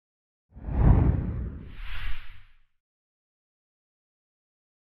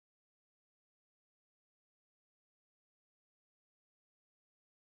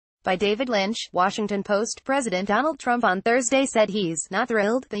By David Lynch, Washington Post. President Donald Trump on Thursday said he's not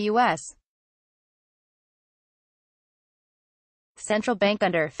thrilled the U.S. Central Bank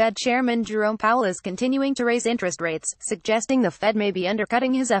under Fed Chairman Jerome Powell is continuing to raise interest rates, suggesting the Fed may be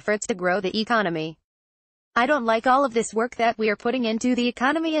undercutting his efforts to grow the economy. "I don't like all of this work that we are putting into the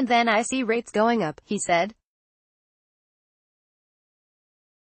economy and then I see rates going up," he said.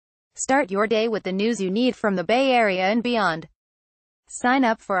 Start your day with the news you need from the Bay Area and beyond. Sign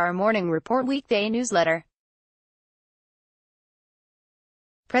up for our Morning Report weekday newsletter.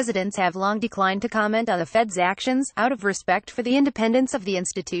 Presidents have long declined to comment on the Fed's actions, out of respect for the independence of the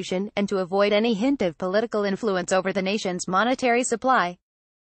institution, and to avoid any hint of political influence over the nation's monetary supply.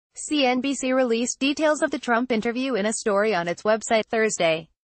 CNBC released details of the Trump interview in a story on its website Thursday.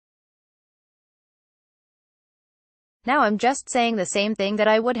 "Now I'm just saying the same thing that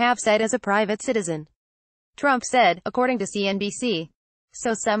I would have said as a private citizen," Trump said, according to CNBC.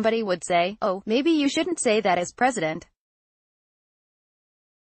 "So somebody would say, oh, maybe you shouldn't say that as president.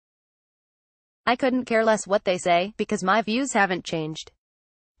 I couldn't care less what they say, because my views haven't changed."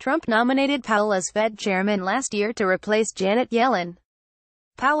 Trump nominated Powell as Fed chairman last year to replace Janet Yellen.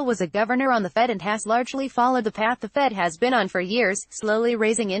 Powell was a governor on the Fed and has largely followed the path the Fed has been on for years, slowly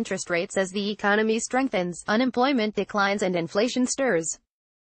raising interest rates as the economy strengthens, unemployment declines and inflation stirs.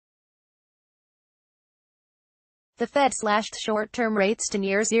 The Fed slashed short-term rates to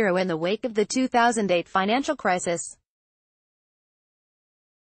near zero in the wake of the 2008 financial crisis.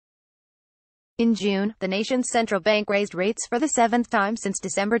 In June, the nation's central bank raised rates for the seventh time since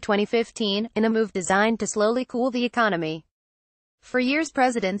December 2015, in a move designed to slowly cool the economy. For years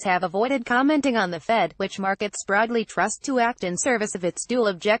presidents have avoided commenting on the Fed, which markets broadly trust to act in service of its dual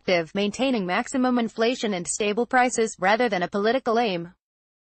objective, maintaining maximum inflation and stable prices, rather than a political aim.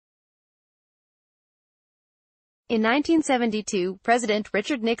 In 1972, President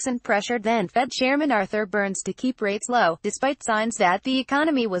Richard Nixon pressured then Fed Chairman Arthur Burns to keep rates low, despite signs that the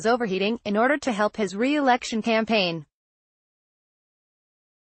economy was overheating, in order to help his re-election campaign.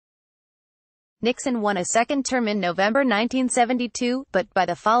 Nixon won a second term in November 1972, but by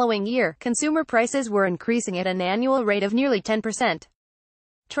the following year, consumer prices were increasing at an annual rate of nearly 10%.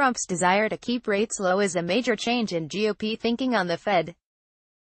 Trump's desire to keep rates low is a major change in GOP thinking on the Fed.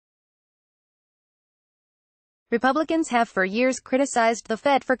 Republicans have for years criticized the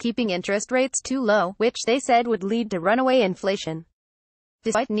Fed for keeping interest rates too low, which they said would lead to runaway inflation.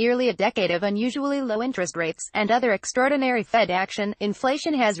 Despite nearly a decade of unusually low interest rates, and other extraordinary Fed action,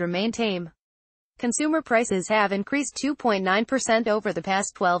 inflation has remained tame. Consumer prices have increased 2.9% over the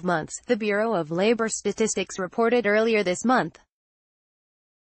past 12 months, the Bureau of Labor Statistics reported earlier this month.